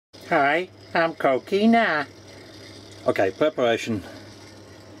Hi, I'm Kokina. Okay, preparation.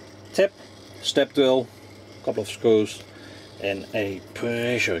 Tip, step drill, couple of screws and a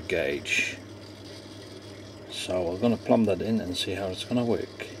pressure gauge. So we're gonna plumb that in and see how it's gonna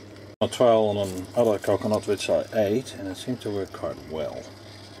work. I trial on another coconut which I ate and it seemed to work quite well.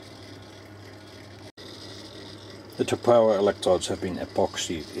 The two power electrodes have been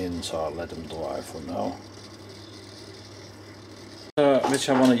epoxied in, so I'll let them dry for now. Which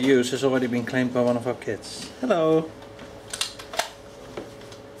I want to use has already been claimed by one of our kids. Hello!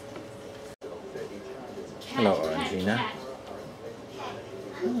 Hello, Orangina.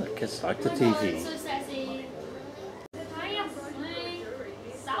 Oh, the kids like the TV.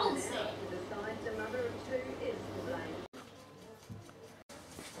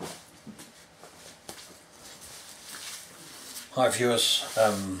 Hi viewers,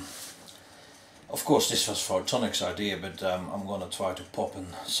 of course this was Photonic's idea, but I'm going to try to pop in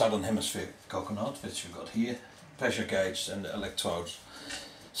Southern Hemisphere coconut, which we got here, pressure gauge and the electrodes.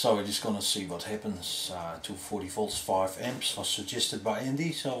 So we're just going to see what happens. 240 volts, 5 amps was suggested by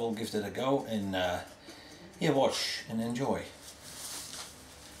Andy, so we'll give that a go and yeah, watch and enjoy.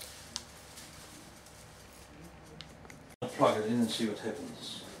 I'll plug it in and see what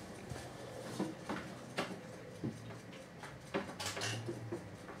happens.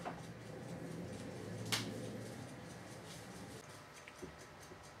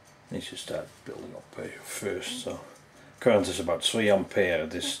 Needs to start building up pressure first, so current is about 3 ampere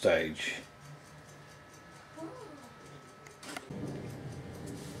at this stage.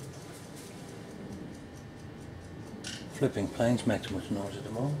 Flipping planes make too much noise at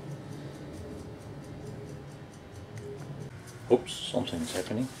the moment. Oops, something's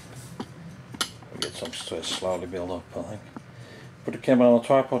happening. We get some stress slowly build up, I think. Put the camera on a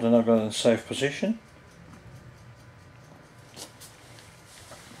tripod and I've got it in a safe position.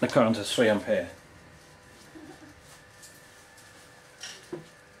 The current is 3 ampere.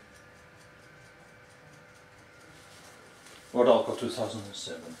 Rodalco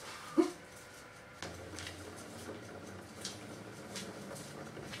 2007.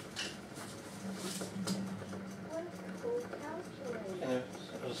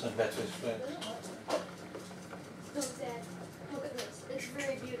 There's some batteries for it. Look, Dad, look at this. It's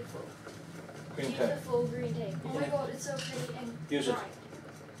very beautiful. Green tape. Beautiful green tape. Oh my god, it's so pretty and Use it. bright.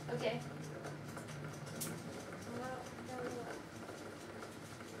 Okay.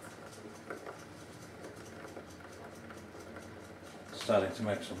 Starting to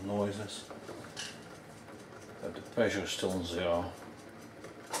make some noises, but the pressure is still on 0.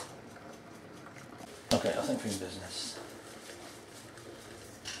 Okay, I think we're in business.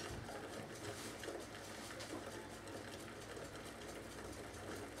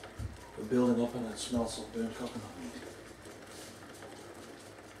 We're building up and it smells of burnt coconut meat.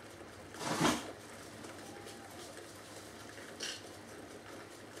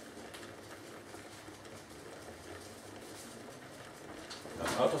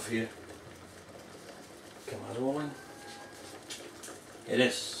 Out of here. Camera's rolling. It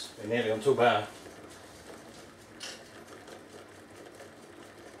is. We're nearly on 2 bar.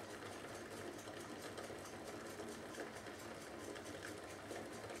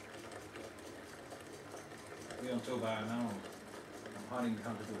 We're on 2 bar now. I'm hiding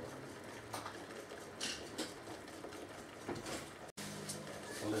behind the door.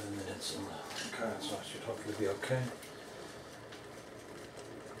 11 minutes on the current, so I should hopefully be okay.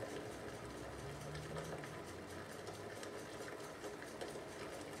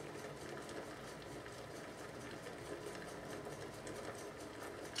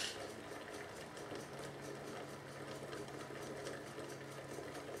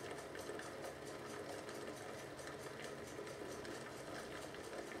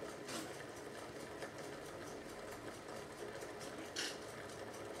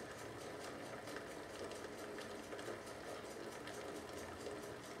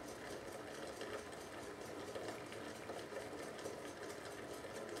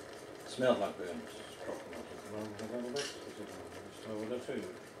 Smells like burnt coconut. Just over the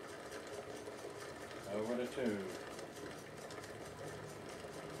tube. Over the tube.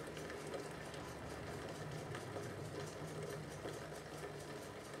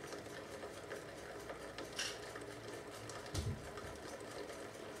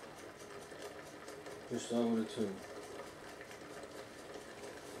 Just over the tube.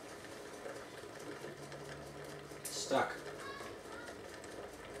 Stuck.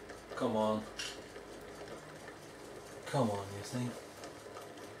 Come on. Come on, you think?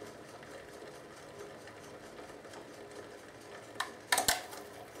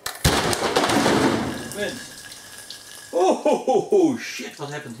 Win. Oh! Oh shit, what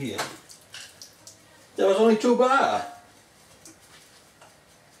happened here? There was only 2 bar.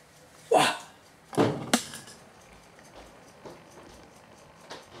 Wow.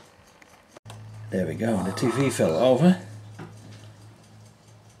 There we go, the TV fell over.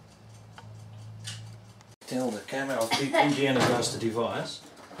 Tell the camera of the energized the device.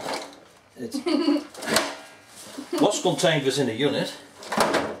 It was contained within the unit.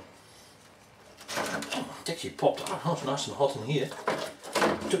 It actually popped out. Oh, it's nice and hot in here.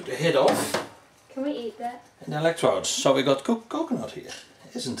 Took the head off. Can we eat that? And electrodes. So we got coconut here.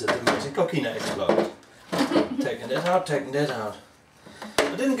 Isn't it amazing? Coquina explode. Taking that out, taking that out.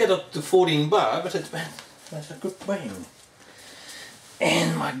 I didn't get up to 14 bar, but it went a good bang.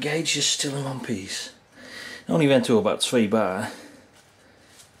 And my gauge is still in one piece. It only went to about 3 bar.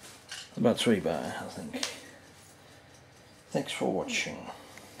 About 3 bar, I think. Thanks for watching.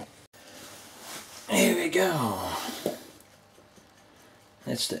 Here we go.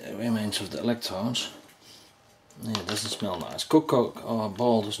 That's the remains of the electrodes. Yeah, it doesn't smell nice. Cocoa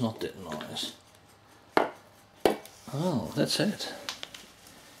ball does not that nice. Oh, that's it.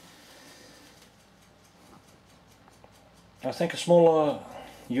 I think a smaller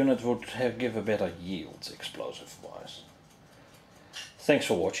unit would give a better yield, explosive wise. Thanks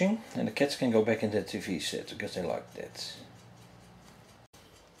for watching, and the cats can go back in their TV set because they like that.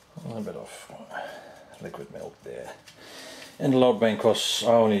 A little bit of liquid milk there. And the load bank was,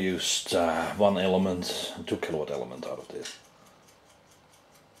 I only used 1 element, a 2 kilowatt element out of this.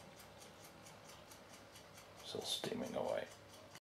 Still steaming away.